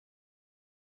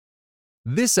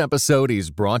This episode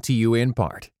is brought to you in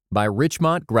part by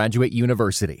Richmont Graduate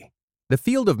University. The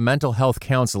field of mental health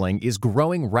counseling is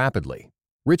growing rapidly.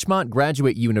 Richmont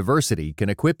Graduate University can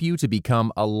equip you to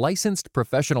become a licensed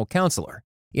professional counselor,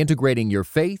 integrating your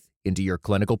faith into your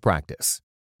clinical practice.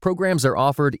 Programs are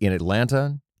offered in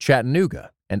Atlanta,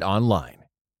 Chattanooga, and online.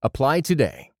 Apply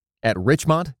today at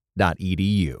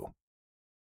richmont.edu.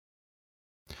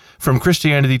 From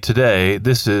Christianity Today,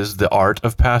 this is The Art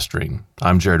of Pastoring.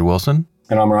 I'm Jared Wilson.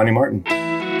 And I'm Ronnie Martin.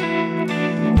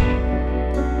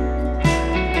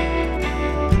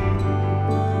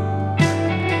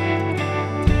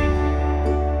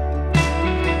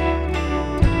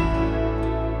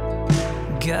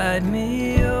 Guide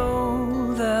me,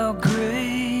 O thou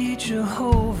great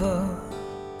Jehovah,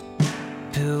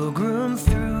 pilgrim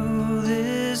through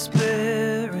this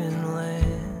barren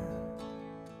land.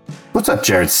 What's up,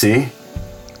 Jared C.?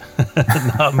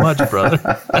 Not much,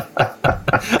 brother.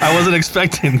 I wasn't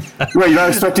expecting that. Wait, you're not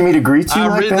expecting me to greet you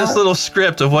I'm like reading that? this little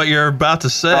script of what you're about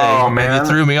to say, Oh, man. and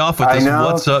you threw me off with this. know.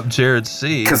 What's up, Jared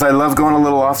C? Because I love going a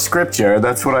little off script, Jared.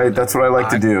 That's what I like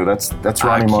to do. That's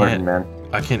Ronnie Martin, man.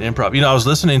 I can't improv. You know, I was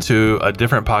listening to a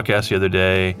different podcast the other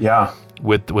day. Yeah.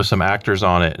 With some actors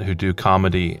on it who do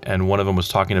comedy, and one of them was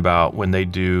talking about when they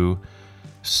do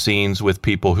scenes with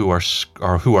people who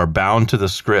are bound to the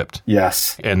script.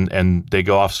 Yes. And they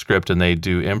go off script and they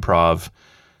do improv,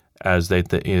 as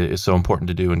it's so important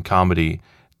to do in comedy.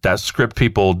 That script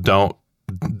people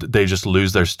they just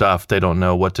lose their stuff. They don't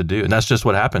know what to do, and that's just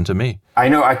what happened to me. I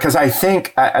know, because I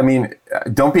think, I mean,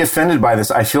 don't be offended by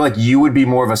this. I feel like you would be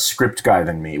more of a script guy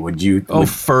than me. Would you? Oh,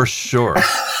 for sure.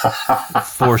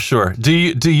 For sure. Do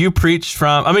you preach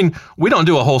from, I mean, we don't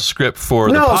do a whole script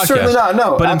for the podcast. No, certainly not.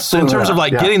 No, but in terms of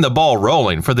not. getting the ball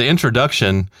rolling for the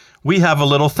introduction, we have a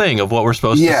little thing of what we're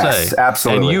supposed to say. Yes,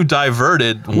 absolutely. And you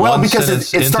diverted well, one because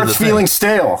sentence it into starts the thing. feeling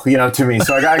stale, to me.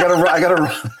 So I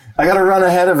gotta run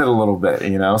ahead of it a little bit,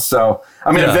 So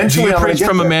I mean, eventually, do you I'm gonna preach get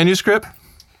from there. a manuscript?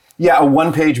 Yeah, a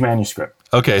 1-page manuscript.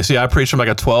 Okay, see, I preach from like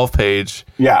a 12-page.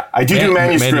 Yeah, I do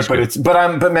manuscript, manuscript.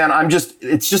 but man,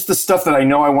 it's just the stuff that I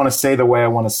know I want to say the way I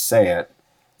want to say it.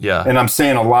 Yeah. And I'm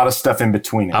saying a lot of stuff in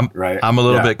between it, right? I'm a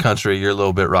little bit country, you're a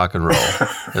little bit rock and roll.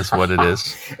 That's what it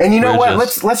is. And you know We're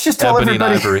what? Let's just tell ebony and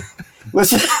everybody. ivory.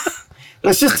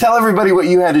 Let's just tell everybody what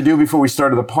you had to do before we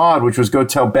started the pod, which was go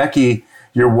tell Becky,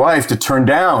 your wife, to turn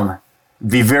down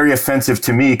the very offensive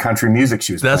to me country music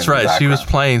she was playing. That's right. She was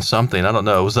playing something. I don't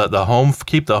know. Was that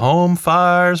keep the home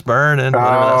fires burning?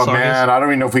 Oh, man. I don't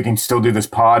even know if we can still do this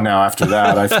pod now after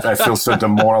that. I feel so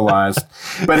demoralized.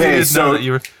 But hey, so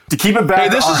to keep it back. Hey,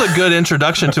 this is a good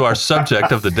introduction to our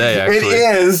subject of the day, actually.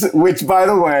 It is, which, by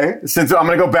the way, since I'm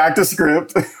going to go back to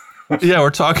script. Yeah,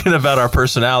 we're talking about our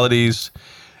personalities,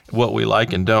 what we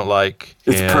like and don't like.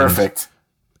 It's perfect.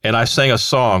 And I sang a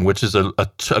song, which is a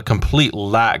complete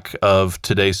lack of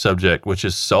today's subject, which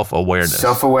is self-awareness.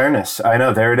 Self-awareness. I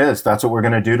know. There it is. That's what we're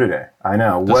going to do today. I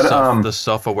know. The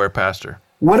self-aware pastor.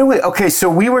 Okay, so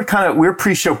we're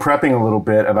pre-show prepping a little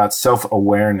bit about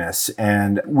self-awareness,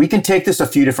 and we can take this a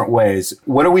few different ways.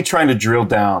 What are we trying to drill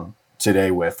down today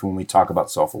with when we talk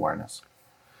about self-awareness?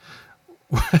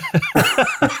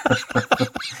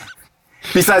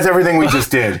 Besides everything we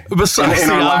just did. Besides in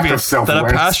our the lack obvious, of that a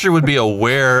pastor would be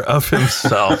aware of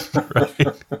himself,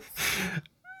 right?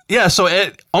 Yeah, so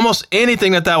almost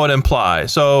anything that would imply.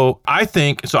 So I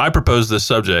propose this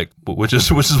subject, which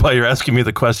is why you're asking me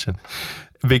the question,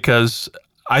 because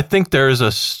I think there is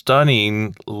a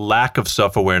stunning lack of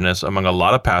self-awareness among a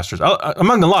lot of pastors,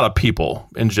 among a lot of people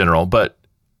in general, but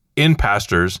in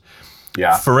pastors.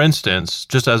 Yeah. For instance,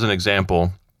 just as an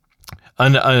example,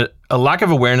 a lack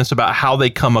of awareness about how they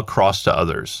come across to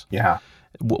others. Yeah.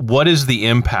 What is the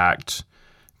impact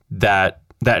that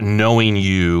knowing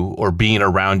you or being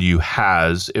around you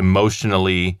has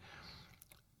emotionally,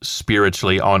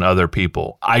 spiritually on other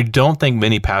people? I don't think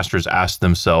many pastors ask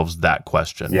themselves that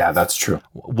question. Yeah, that's true.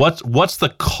 What's the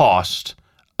cost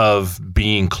of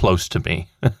being close to me?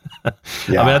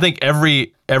 Yeah. I mean, I think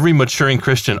every maturing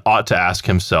Christian ought to ask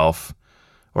himself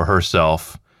or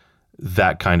herself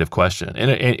that kind of question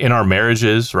in our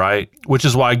marriages, right? Which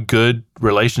is why good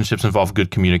relationships involve good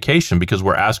communication, because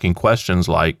we're asking questions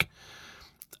like,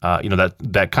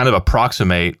 that kind of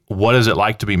approximate, what is it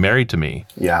like to be married to me?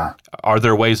 Yeah. Are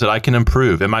there ways that I can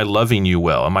improve? Am I loving you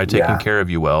well? Am I taking care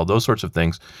of you well? Those sorts of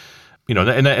things,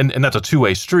 and that's a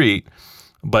two-way street.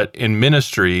 But in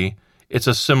ministry, it's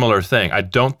a similar thing. I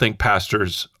don't think they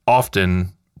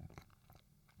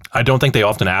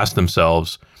often ask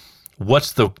themselves,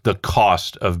 what's the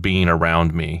cost of being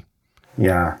around me?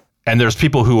 Yeah. And there's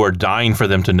people who are dying for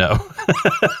them to know.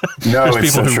 No, there's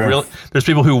it's people so true. there's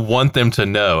people who want them to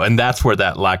know, and that's where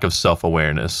that lack of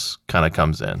self-awareness kind of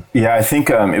comes in. Yeah, I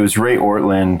think it was Ray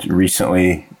Ortland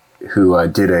recently who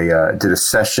did a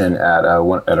session at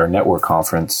our network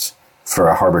conference for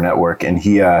a Harbor Network, and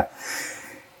he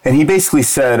basically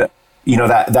said,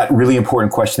 that really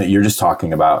important question that you're just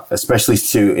talking about, especially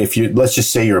let's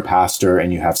just say you're a pastor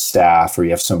and you have staff or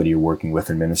you have somebody you're working with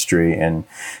in ministry, and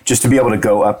just to be able to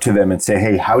go up to them and say,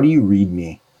 hey, how do you read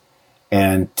me?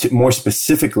 And more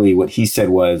specifically, what he said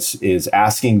is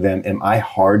asking them, am I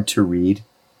hard to read?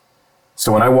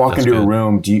 So when I walk into a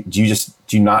room, do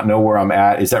you not know where I'm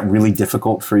at? Is that really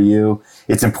difficult for you?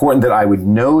 It's important that I would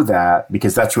know that,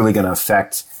 because that's really going to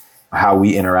affect how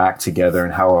we interact together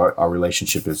and how our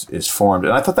relationship is formed.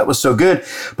 And I thought that was so good.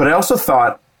 But I also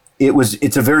thought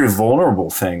it's a very vulnerable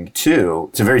thing too.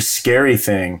 It's a very scary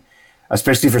thing,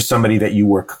 especially for somebody that you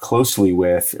work closely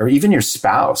with, or even your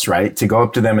spouse, right? To go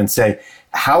up to them and say,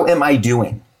 how am I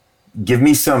doing? Give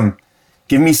me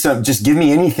just give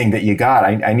me anything that you got.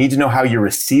 I need to know how you're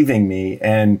receiving me.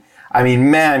 And I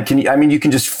mean, man, you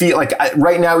can just feel like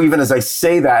right now, even as I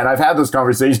say that, and I've had those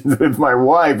conversations with my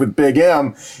wife, with Big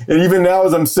M, and even now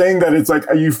as I'm saying that, it's like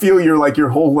you feel your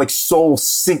whole soul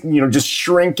sink, just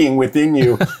shrinking within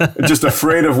you, just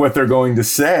afraid of what they're going to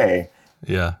say.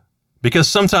 Yeah. Because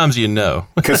sometimes you know.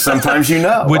 Because sometimes you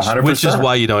know. which is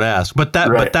why you don't ask. But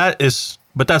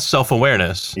that's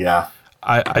self-awareness. Yeah.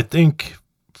 I think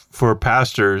for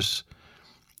pastors,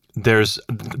 there's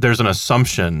an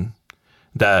assumption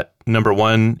that, number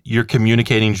one, you're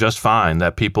communicating just fine,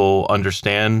 that people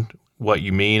understand what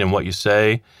you mean and what you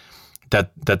say,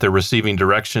 that they're receiving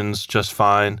directions just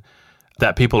fine,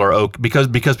 that people are okay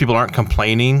because people aren't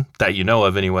complaining, that you know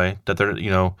of anyway, that they're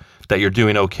that you're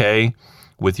doing okay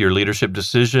with your leadership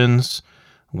decisions,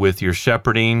 with your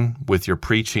shepherding, with your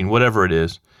preaching, whatever it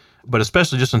is. But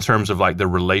especially just in terms of the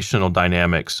relational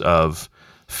dynamics of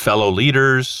fellow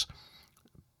leaders,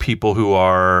 people who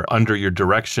are under your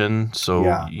direction,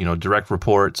 so direct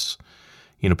reports,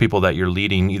 people that you're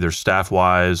leading either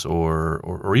staff-wise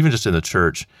or even just in the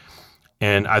church.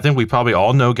 And I think we probably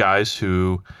all know guys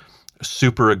who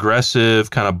super aggressive,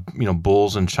 kind of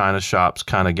bulls in china shops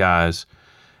kind of guys,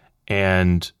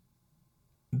 and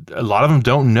a lot of them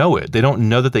don't know it. They don't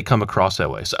know that they come across that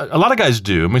way. So a lot of guys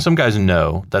do. I mean, some guys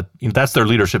know that that's their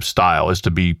leadership style is to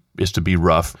be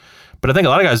rough, but I think a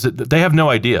lot of guys, they have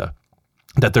no idea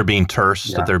that they're being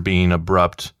terse, that they're being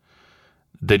abrupt.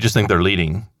 They just think they're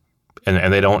leading,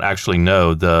 and they don't actually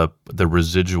know the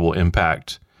residual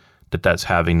impact that's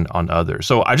having on others.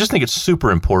 So I just think it's super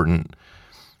important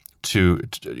to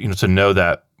know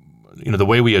that the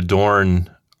way we adorn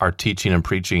our teaching and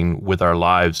preaching with our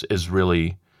lives is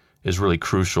really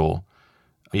crucial,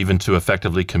 even to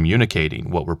effectively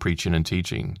communicating what we're preaching and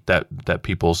teaching. That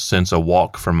people sense a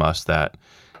walk from us that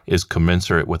is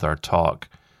commensurate with our talk.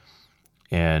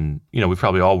 And, we've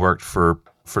probably all worked for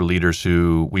leaders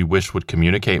who we wish would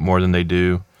communicate more than they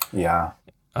do. Yeah.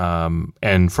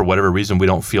 And for whatever reason, we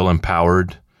don't feel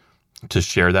empowered to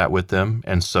share that with them.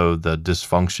 And so the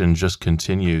dysfunction just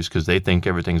continues because they think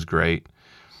everything's great.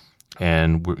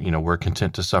 And we're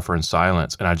content to suffer in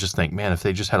silence. And I just think, man, if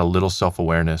they just had a little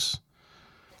self-awareness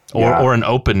or an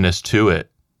openness to it,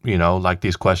 like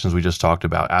these questions we just talked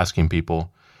about, asking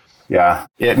people. Yeah.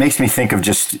 It makes me think of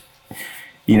just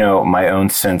my own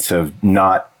sense of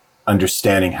not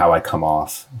understanding how I come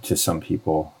off to some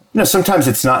people. Sometimes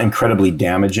it's not incredibly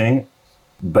damaging,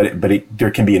 but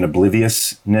there can be an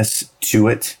obliviousness to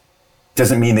it.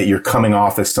 Doesn't mean that you're coming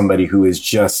off as somebody who is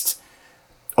just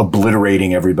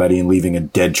obliterating everybody and leaving a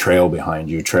dead trail behind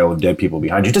you, a trail of dead people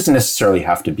behind you. It doesn't necessarily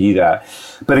have to be that.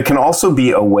 But it can also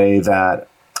be a way that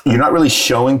you're not really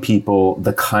showing people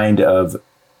the kind of,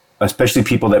 especially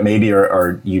people that maybe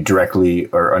are you directly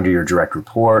or under your direct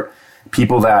report,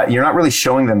 people that you're not really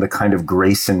showing them the kind of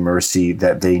grace and mercy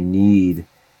that they need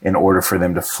in order for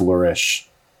them to flourish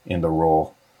in the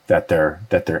role that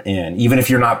they're in. Even if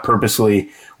you're not purposely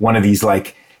one of these,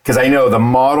 because I know the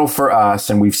model for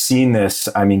us, and we've seen this,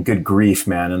 good grief,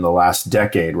 man, in the last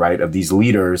decade, right, of these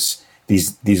leaders,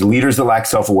 these leaders that lack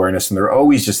self-awareness, and they're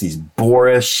always just these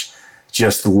boorish,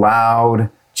 just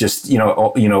loud, just,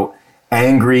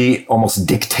 angry, almost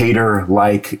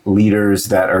dictator-like leaders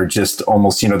that are just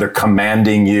almost, they're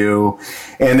commanding you.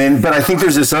 And then, but I think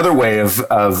there's this other way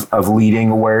of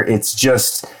leading where it's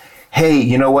just, hey,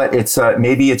 you know what? It's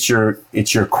maybe it's your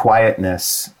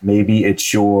quietness. Maybe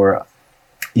it's your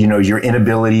your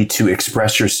inability to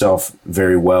express yourself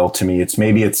very well to me.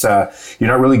 Maybe it's you're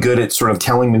not really good at sort of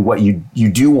telling me what you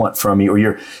do want from me, or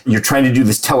you're trying to do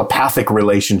this telepathic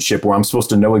relationship where I'm supposed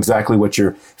to know exactly what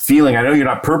you're feeling. I know you're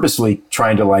not purposely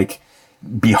trying to like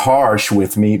be harsh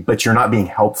with me, but you're not being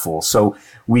helpful. So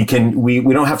we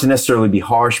don't have to necessarily be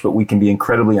harsh, but we can be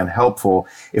incredibly unhelpful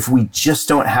if we just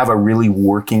don't have a really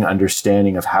working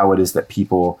understanding of how it is that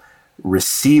people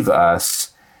receive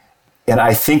us. And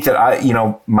I think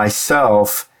that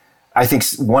myself, I think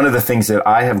one of the things that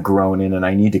I have grown in and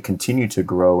I need to continue to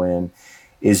grow in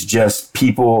is just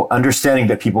people understanding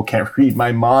that people can't read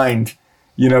my mind.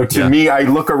 To me, I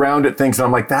look around at things and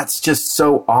I'm like, that's just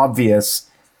so obvious.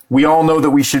 We all know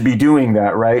that we should be doing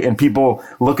that, right? And people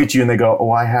look at you and they go,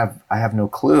 oh, I have no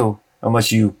clue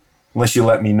unless you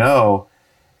let me know.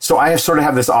 So I sort of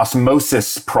have this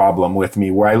osmosis problem with me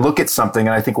where I look at something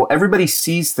and I think, well, everybody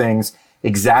sees things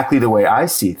exactly the way I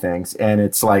see things. And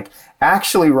it's like,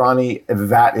 actually, Ronnie,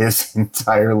 that is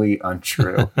entirely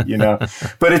untrue,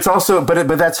 but it's also, but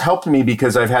that's helped me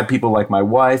because I've had people like my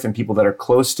wife and people that are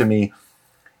close to me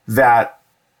that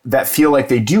feel like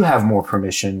they do have more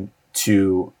permission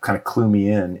to kind of clue me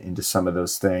into some of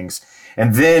those things.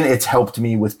 And then it's helped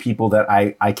me with people that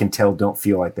I can tell don't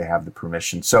feel like they have the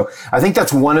permission. So I think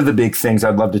that's one of the big things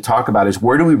I'd love to talk about is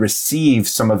where do we receive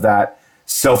some of that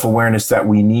self-awareness that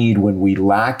we need when we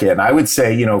lack it? And I would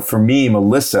say, for me,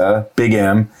 Melissa, Big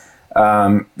M,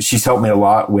 she's helped me a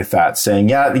lot with that, saying,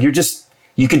 yeah, you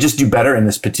can just do better in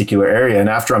this particular area. And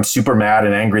after I'm super mad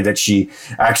and angry that she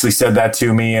actually said that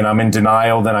to me and I'm in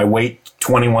denial, then I wait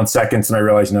 21 seconds and I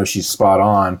realize, no, she's spot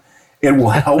on. It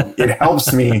will help. It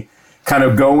helps me kind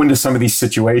of go into some of these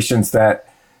situations that,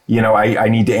 I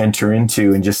need to enter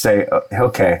into and just say,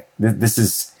 okay,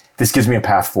 this gives me a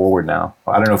path forward now.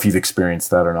 I don't know if you've experienced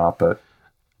that or not, but.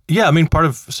 Yeah, I mean, part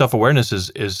of self-awareness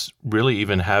is really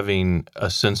even having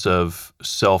a sense of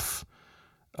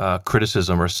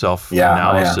self-criticism or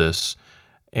self-analysis.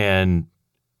 And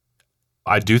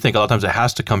I do think a lot of times it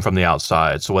has to come from the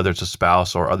outside. So whether it's a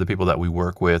spouse or other people that we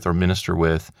work with or minister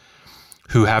with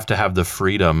who have to have the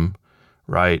freedom,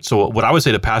 right? So what I would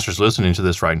say to pastors listening to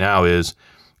this right now is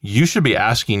you should be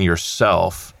asking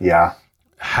yourself,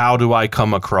 how do I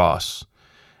come across?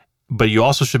 But you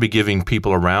also should be giving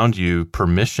people around you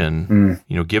permission,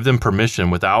 give them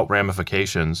permission without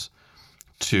ramifications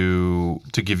to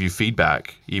give you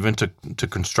feedback, even to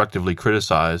constructively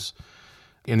criticize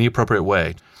in the appropriate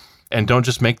way. And don't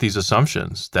just make these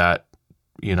assumptions that,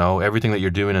 everything that you're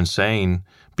doing and saying,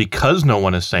 because no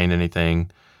one is saying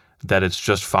anything, that it's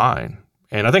just fine.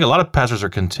 And I think a lot of pastors are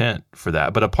content for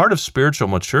that. But a part of spiritual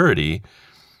maturity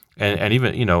and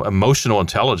even, emotional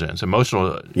intelligence,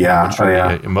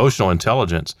 maturity, emotional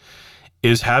intelligence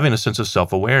is having a sense of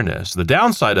self-awareness. The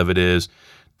downside of it is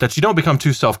that you don't become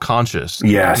too self-conscious.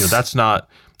 Yes. That's not,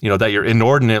 that you're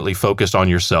inordinately focused on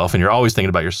yourself and you're always thinking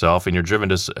about yourself and you're driven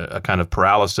to a kind of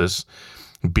paralysis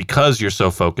because you're so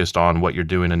focused on what you're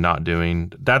doing and not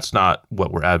doing. That's not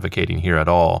what we're advocating here at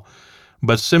all.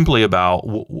 But simply about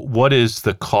what is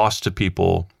the cost to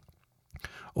people,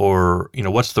 or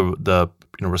what's the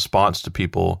response to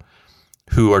people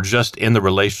who are just in the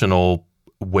relational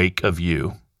wake of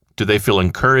you. Do they feel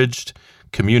encouraged,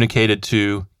 communicated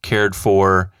to, cared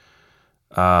for,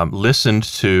 listened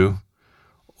to,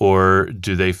 or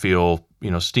do they feel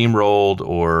steamrolled,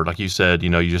 or like you said, you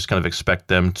just kind of expect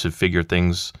them to figure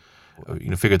things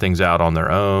out on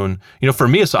their own. For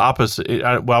me, it's the opposite.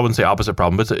 I wouldn't say opposite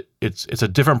problem, but it's a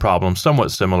different problem,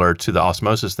 somewhat similar to the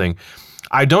osmosis thing.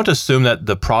 I don't assume that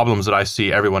the problems that I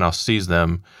see, everyone else sees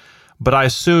them, but I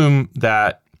assume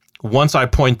that once I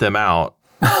point them out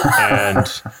and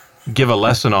give a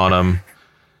lesson on them,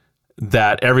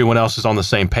 that everyone else is on the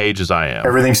same page as I am.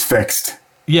 Everything's fixed.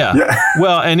 Yeah.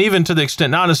 Well, and even to the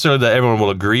extent, not necessarily that everyone will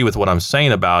agree with what I'm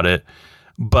saying about it,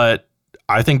 but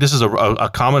I think this is a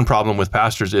common problem with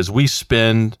pastors is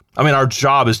our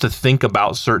job is to think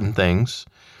about certain things.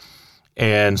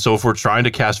 And so if we're trying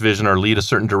to cast vision or lead a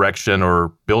certain direction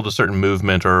or build a certain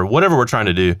movement or whatever we're trying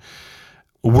to do,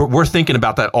 we're thinking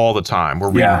about that all the time. We're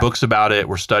reading books about it.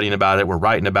 We're studying about it. We're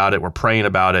writing about it. We're praying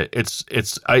about it.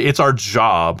 It's our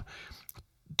job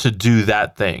to do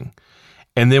that thing.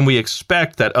 And then we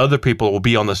expect that other people will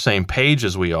be on the same page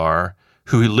as we are,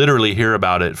 who literally hear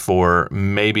about it for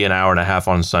maybe an hour and a half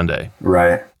on Sunday.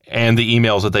 Right. And the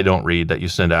emails that they don't read that you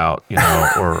send out,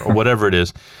 or whatever it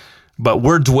is. But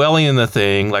we're dwelling in the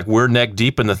thing, like we're neck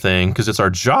deep in the thing because it's our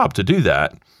job to do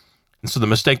that. And so the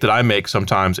mistake that I make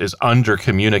sometimes is under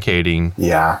communicating.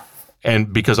 Yeah.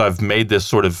 And because I've made this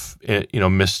sort of,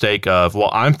 mistake of, well,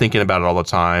 I'm thinking about it all the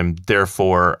time,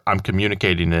 therefore I'm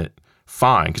communicating it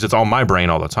fine because it's on my brain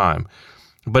all the time,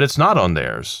 but it's not on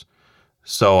theirs.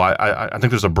 So I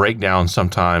think there's a breakdown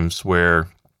sometimes where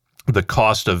the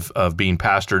cost of being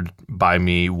pastored by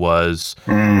me was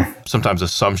sometimes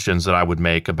assumptions that I would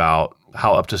make about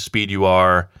how up to speed you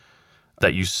are,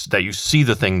 that you see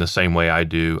the thing the same way I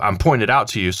do. I'm pointing it out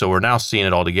to you, so we're now seeing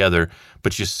it all together,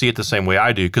 but you see it the same way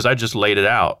I do because I just laid it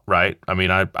out, right? I mean,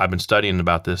 I've been studying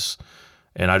about this,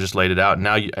 and I just laid it out.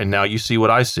 And now you see what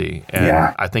I see,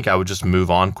 and I think I would just move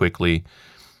on quickly,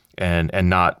 and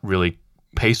not really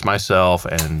pace myself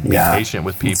and be patient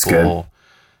with people,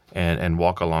 and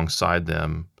walk alongside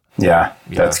them. Yeah,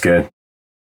 that's good.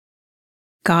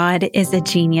 God is a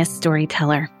genius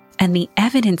storyteller, and the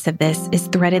evidence of this is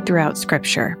threaded throughout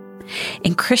Scripture.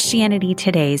 In Christianity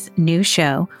Today's new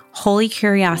show, Holy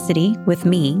Curiosity, with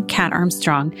me, Kat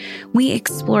Armstrong, we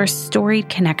explore storied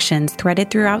connections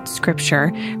threaded throughout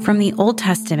Scripture from the Old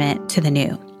Testament to the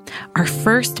New. Our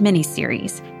first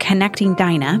mini-series, Connecting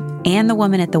Dinah and the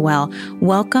Woman at the Well,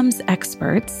 welcomes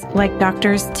experts like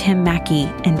Doctors Tim Mackey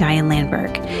and Diane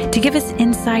Landberg to give us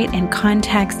insight and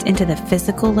context into the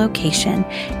physical location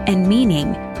and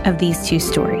meaning of these two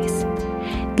stories.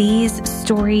 These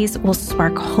stories will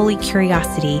spark holy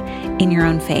curiosity in your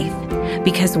own faith,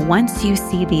 because once you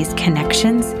see these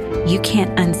connections, you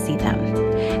can't unsee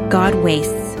them. God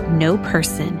wastes no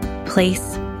person,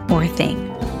 place, or thing.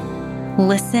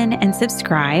 Listen and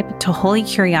subscribe to Holy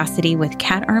Curiosity with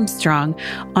Kat Armstrong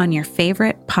on your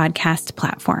favorite podcast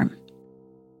platform.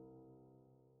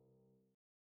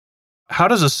 How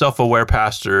does a self-aware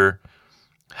pastor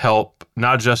help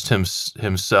not just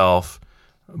himself,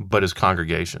 but his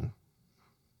congregation?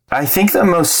 I think the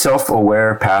most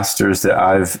self-aware pastors that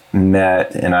I've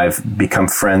met and I've become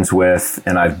friends with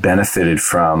and I've benefited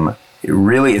from,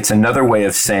 really, it's another way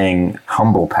of saying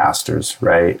humble pastors,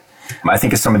 right? I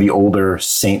think of some of the older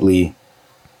saintly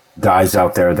guys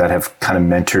out there that have kind of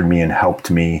mentored me and helped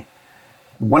me.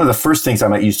 One of the first things I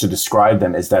might use to describe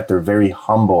them is that they're very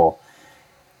humble.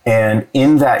 And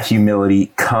in that humility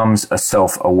comes a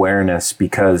self-awareness,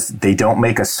 because they don't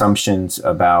make assumptions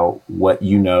about what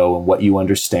you know and what you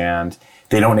understand.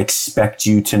 They don't expect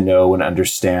you to know and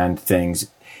understand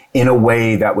things in a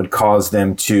way that would cause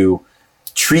them to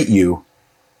treat you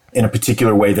in a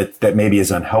particular way that maybe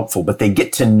is unhelpful, but they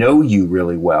get to know you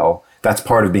really well. That's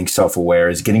part of being self-aware,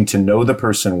 is getting to know the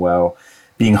person well,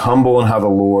 being humble in how the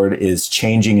Lord is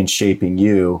changing and shaping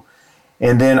you.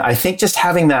 And then I think just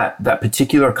having that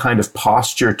particular kind of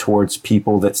posture towards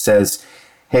people that says,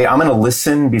 hey, I'm going to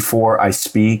listen before I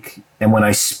speak. And when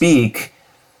I speak,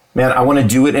 man, I want to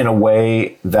do it in a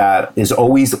way that is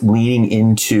always leaning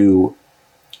into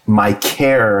my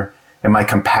care and my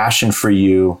compassion for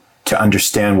you, to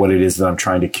understand what it is that I'm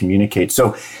trying to communicate.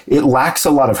 So it lacks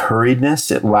a lot of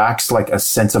hurriedness. It lacks like a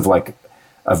sense of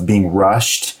being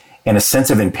rushed, and a sense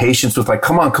of impatience with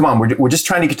come on. We're just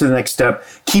trying to get to the next step.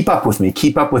 Keep up with me.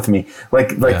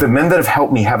 The men that have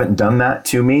helped me haven't done that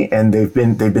to me. And they've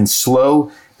been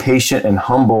slow, patient, and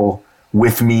humble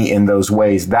with me in those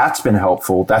ways. That's been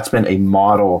helpful. That's been a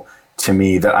model to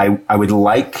me that I would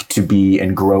like to be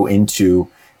and grow into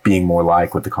being more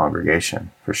like with the congregation,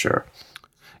 for sure.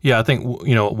 Yeah, I think,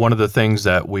 one of the things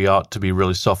that we ought to be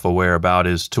really self-aware about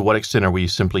is to what extent are we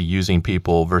simply using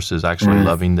people versus actually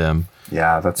loving them.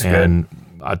 Yeah, that's good. And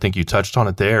I think you touched on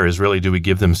it there, is really, do we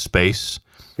give them space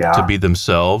to be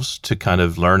themselves, to kind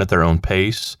of learn at their own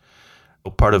pace?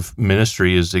 Part of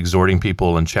ministry is exhorting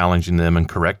people and challenging them and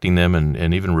correcting them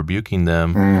and even rebuking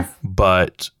them.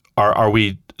 But are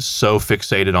we so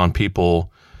fixated on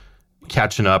people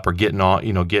catching up or getting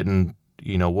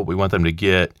what we want them to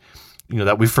get,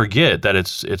 that we forget that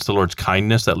it's the Lord's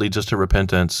kindness that leads us to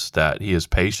repentance, that He is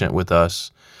patient with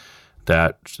us,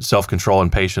 that self-control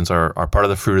and patience are part of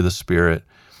the fruit of the Spirit.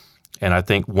 And I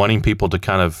think wanting people to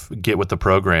kind of get with the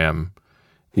program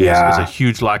is a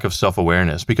huge lack of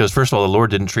self-awareness, because first of all, the Lord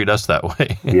didn't treat us that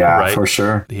way. Yeah, right? For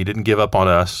sure. He didn't give up on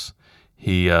us.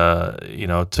 He,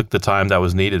 took the time that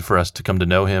was needed for us to come to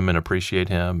know Him and appreciate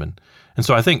Him. And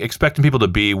so I think expecting people to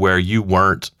be where you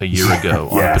weren't a year ago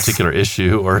on a particular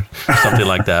issue or something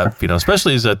like that,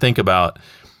 especially as I think about,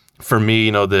 for me,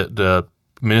 the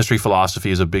ministry philosophy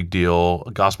is a big deal.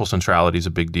 Gospel centrality is a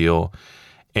big deal.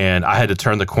 And I had to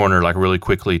turn the corner really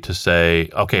quickly to say,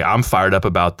 okay, I'm fired up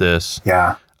about this.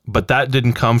 Yeah. But that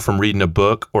didn't come from reading a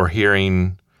book or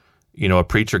hearing, a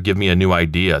preacher give me a new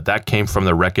idea. That came from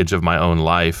the wreckage of my own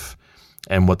life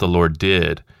and what the Lord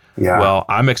did. Yeah. Well,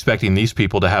 I'm expecting these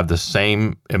people to have the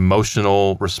same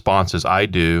emotional responses I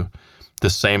do, the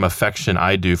same affection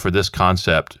I do for this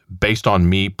concept, based on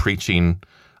me preaching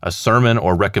a sermon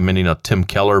or recommending a Tim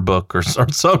Keller book or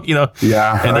some,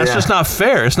 Yeah. And that's just not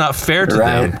fair. It's not fair to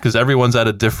them because everyone's at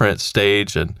a different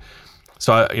stage. And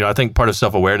so, I think part of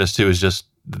self-awareness too is just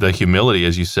the humility,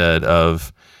 as you said,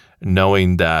 of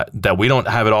knowing that we don't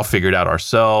have it all figured out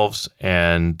ourselves,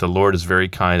 and the Lord is very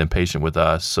kind and patient with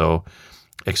us. So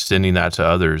extending that to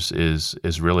others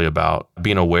is really about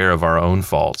being aware of our own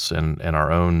faults and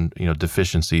our own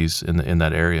deficiencies in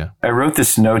that area. I wrote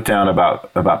this note down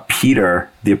about Peter,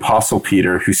 the Apostle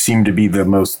Peter, who seemed to be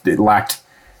it lacked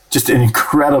just an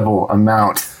incredible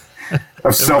amount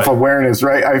of self-awareness,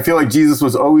 right? I feel like Jesus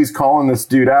was always calling this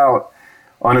dude out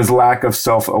on his lack of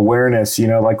self-awareness,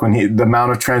 like when the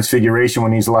Mount of Transfiguration,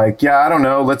 when he's like, yeah, I don't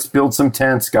know, let's build some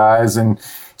tents, guys, and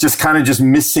just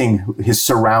missing his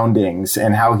surroundings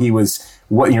and how he was,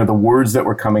 the words that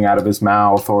were coming out of his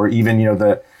mouth, or even,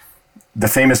 the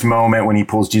famous moment when he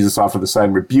pulls Jesus off to the side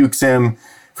and rebukes him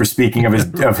for speaking of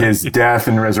his death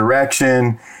and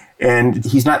resurrection. And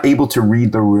he's not able to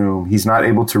read the room. He's not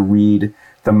able to read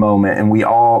the moment. And we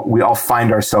all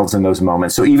find ourselves in those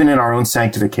moments. So even in our own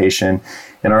sanctification,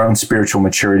 in our own spiritual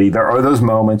maturity, there are those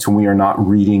moments when we are not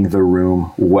reading the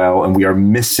room well and we are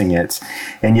missing it.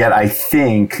 And yet I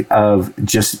think of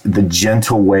just the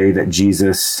gentle way that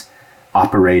Jesus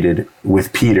operated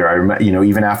with Peter. I remember,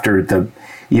 even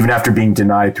after being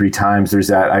denied 3 times, there's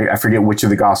that, I forget which of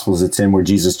the Gospels it's in, where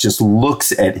Jesus just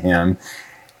looks at him,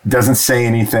 doesn't say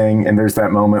anything. And there's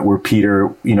that moment where Peter,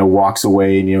 walks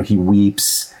away and, he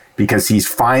weeps because he's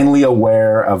finally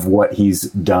aware of what he's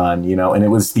done, and it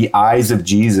was the eyes of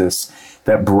Jesus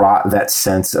that brought that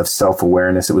sense of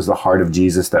self-awareness. It was the heart of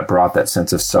Jesus that brought that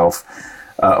sense of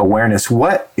self-awareness.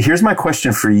 Here's my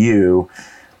question for you,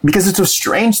 because it's a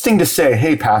strange thing to say,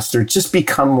 hey, pastor, just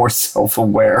become more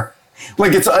self-aware.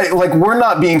 Like it's like we're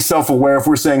not being self-aware if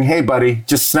we're saying, "Hey, buddy,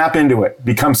 just snap into it,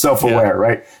 become self-aware,"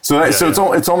 right? So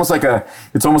it's almost like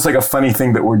a funny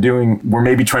thing that we're doing. We're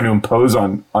maybe trying to impose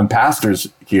on pastors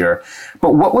here.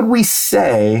 But what would we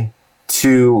say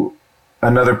to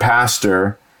another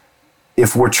pastor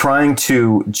if we're trying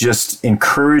to just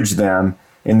encourage them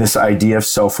in this idea of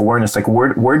self-awareness? Like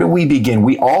where do we begin?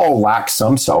 We all lack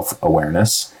some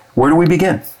self-awareness. Where do we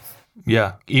begin?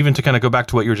 Yeah, even to kind of go back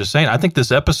to what you were just saying, I think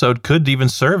this episode could even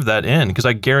serve that end, because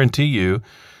I guarantee you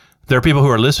there are people who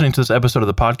are listening to this episode of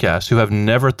the podcast who have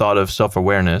never thought of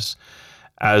self-awareness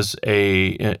as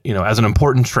as an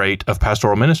important trait of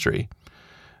pastoral ministry,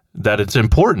 that it's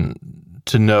important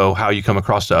to know how you come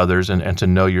across to others and to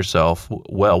know yourself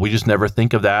well. We just never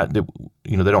think of that. They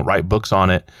don't write books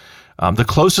on it. The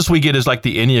closest we get is like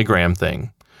the Enneagram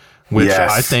thing, which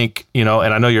I think, and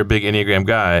I know you're a big Enneagram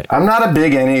guy. I'm not a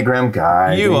big Enneagram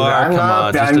guy. You are. I'm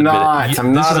not. I'm not.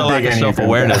 I'm not a big Enneagram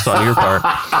guy. This is a lack of self-awareness on your part.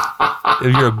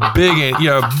 You're a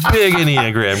big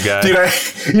Enneagram guy. Dude,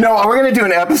 we're going to do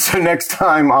an episode next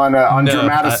time on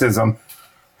dramaticism.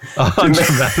 On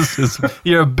dramaticism.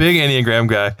 You're a big Enneagram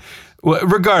guy.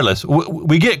 Regardless,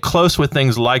 we get close with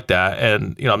things like that.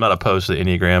 And, I'm not opposed to the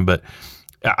Enneagram, but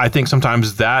I think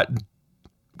sometimes that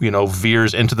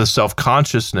veers into the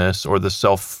self-consciousness or the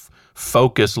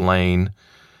self-focus lane,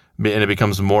 and it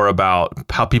becomes more about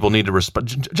how people need to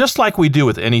respond, just like we do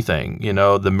with anything.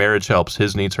 The marriage helps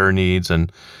his needs, her needs,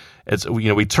 and it's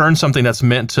we turn something that's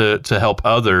meant to help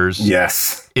others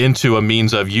into a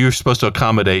means of, you're supposed to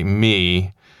accommodate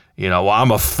me. I'm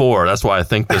a 4. That's why I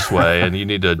think this way, and you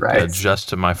need to adjust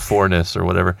to my 4-ness or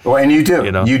whatever. Well, and you do.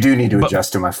 You do need to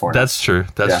adjust to my 4-ness. That's true.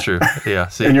 That's true. Yeah.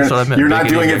 See, and that's what I meant. You're not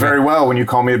doing it very well when you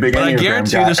call me a big Enneagram guy. But I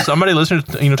guarantee you there's somebody listening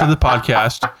to the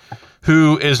podcast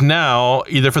who is now,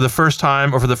 either for the first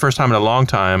time or for the first time in a long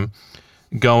time,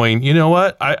 going, you know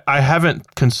what? I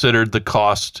haven't considered the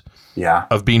cost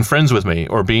of being friends with me,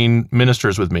 or being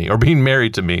ministers with me, or being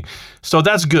married to me. So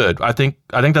that's good. I think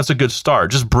that's a good start.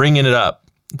 Just bringing it up,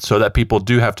 so that people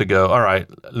do have to go, all right,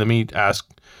 let me ask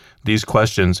these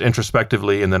questions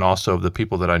introspectively, and then also of the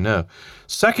people that I know.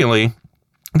 Secondly,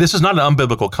 this is not an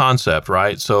unbiblical concept,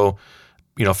 right? So,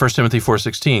 1 Timothy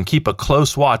 4:16, keep a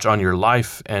close watch on your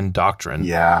life and doctrine.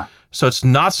 Yeah. So it's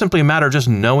not simply a matter of just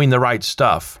knowing the right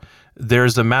stuff.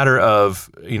 There's a matter of,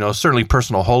 certainly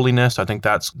personal holiness. I think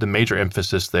that's the major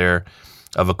emphasis there,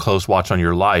 of a close watch on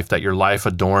your life, that your life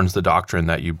adorns the doctrine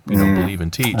that you believe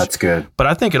and teach. That's good. But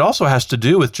I think it also has to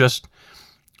do with just,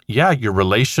 your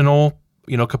relational,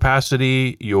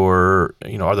 capacity, your,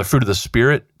 are the fruit of the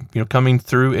Spirit, coming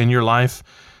through in your life?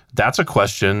 That's a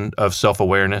question of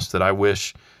self-awareness that I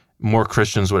wish more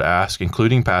Christians would ask,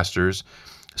 including pastors.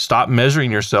 Stop measuring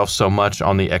yourself so much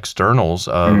on the externals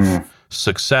of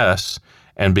success,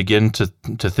 and begin to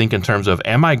think in terms of,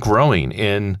 am I growing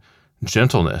in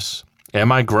gentleness?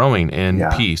 Am I growing in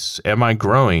Yeah. peace? Am I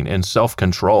growing in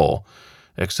self-control,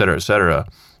 et cetera, et cetera?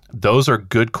 Those are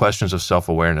good questions of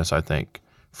self-awareness, I think,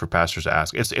 for pastors to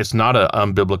ask. It's not an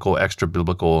unbiblical,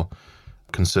 extra-biblical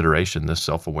consideration, this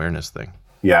self-awareness thing.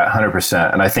 Yeah,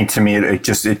 100%. And I think to me,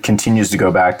 it continues to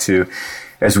go back to,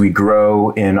 as we grow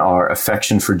in our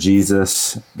affection for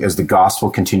Jesus, as the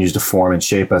gospel continues to form and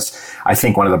shape us, I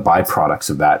think one of the byproducts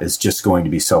of that is just going to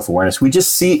be self-awareness. We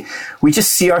just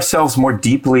see ourselves more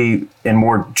deeply and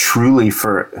more truly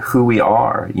for who we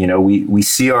are. You know, we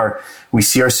see our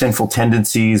sinful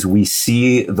tendencies. We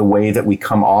see the way that we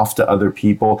come off to other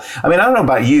people. I mean, I don't know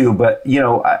about you, but you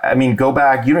know, I mean, go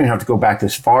back, you don't even have to go back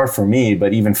this far for me,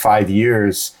 but even 5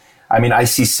 years, I mean, I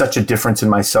see such a difference in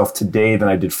myself today than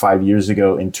I did 5 years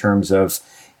ago in terms of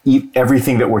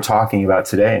everything that we're talking about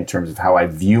today, in terms of how I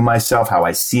view myself, how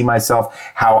I see myself,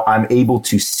 how I'm able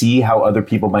to see how other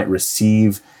people might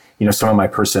receive, you know, some of my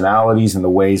personalities and the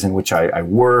ways in which I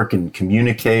work and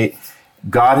communicate.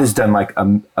 God has done like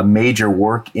a major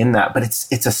work in that, but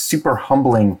it's a super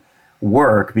humbling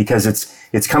work because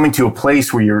it's coming to a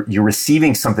place where you're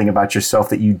receiving something about yourself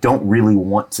that you don't really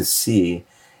want to see.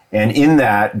 And in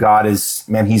that, God is,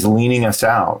 man, he's leaning us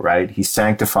out, right? He's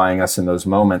sanctifying us in those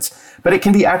moments. But it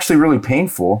can be actually really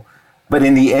painful. But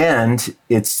in the end,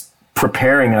 it's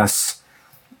preparing us,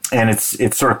 and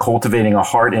it's sort of cultivating a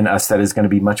heart in us that is going to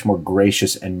be much more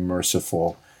gracious and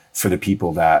merciful for the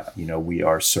people that, you know, we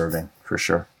are serving, for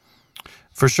sure.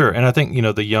 For sure. And I think, you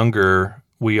know, the younger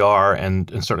we are and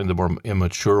certainly the more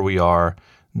immature we are,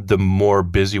 the more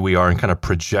busy we are in kind of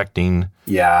projecting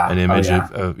an image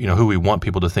of, you know, who we want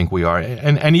people to think we are,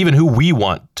 and even who we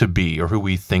want to be or who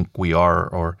we think we are,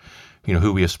 or, you know,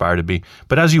 who we aspire to be.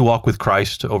 But as you walk with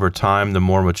Christ over time, the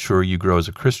more mature you grow as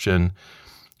a Christian,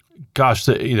 gosh,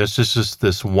 you know, it's just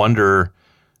this wonder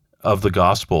of the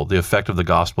gospel, the effect of the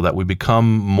gospel, that we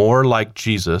become more like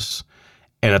Jesus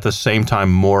and at the same time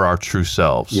more our true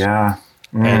selves. Yeah.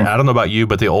 And I don't know about you,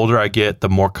 but the older I get, the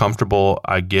more comfortable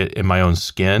I get in my own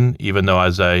skin, even though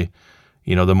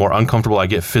the more uncomfortable I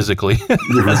get physically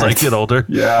as I get older.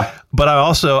 Yeah. But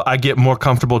I get more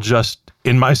comfortable just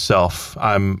in myself.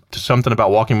 I'm something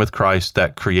about walking with Christ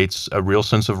that creates a real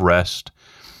sense of rest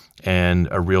and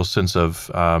a real sense of,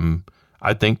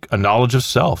 I think, a knowledge of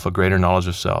self, a greater knowledge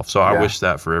of self. So I wish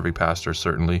that for every pastor,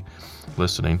 certainly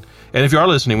listening. And if you are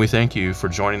listening, we thank you for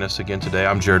joining us again today.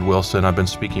 I'm Jared Wilson. I've been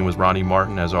speaking with Ronnie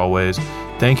Martin, as always.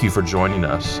 Thank you for joining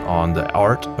us on the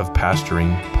Art of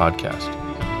Pastoring podcast.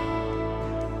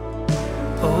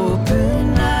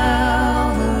 Open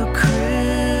now the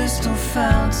crystal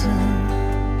fountain,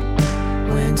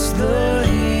 whence the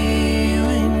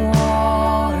healing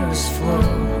waters flow.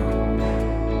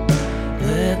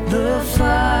 Let the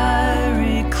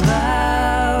fiery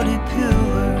cloudy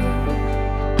pillar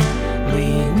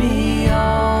lead me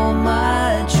on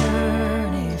my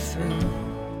journey through.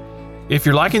 If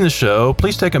you're liking the show,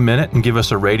 please take a minute and give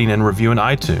us a rating and review in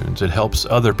iTunes. It helps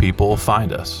other people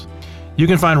find us. You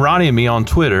can find Ronnie and me on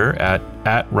Twitter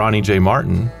at Ronnie J.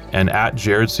 Martin and at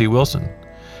Jared C. Wilson.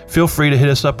 Feel free to hit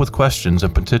us up with questions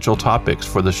and potential topics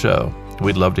for the show.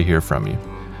 We'd love to hear from you.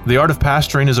 The Art of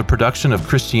Pastoring is a production of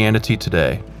Christianity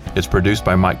Today. It's produced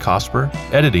by Mike Cosper,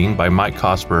 editing by Mike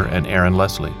Cosper and Aaron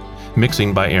Leslie,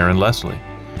 mixing by Aaron Leslie.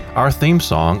 Our theme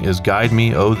song is Guide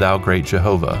Me, O Thou Great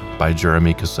Jehovah by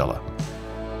Jeremy Casella.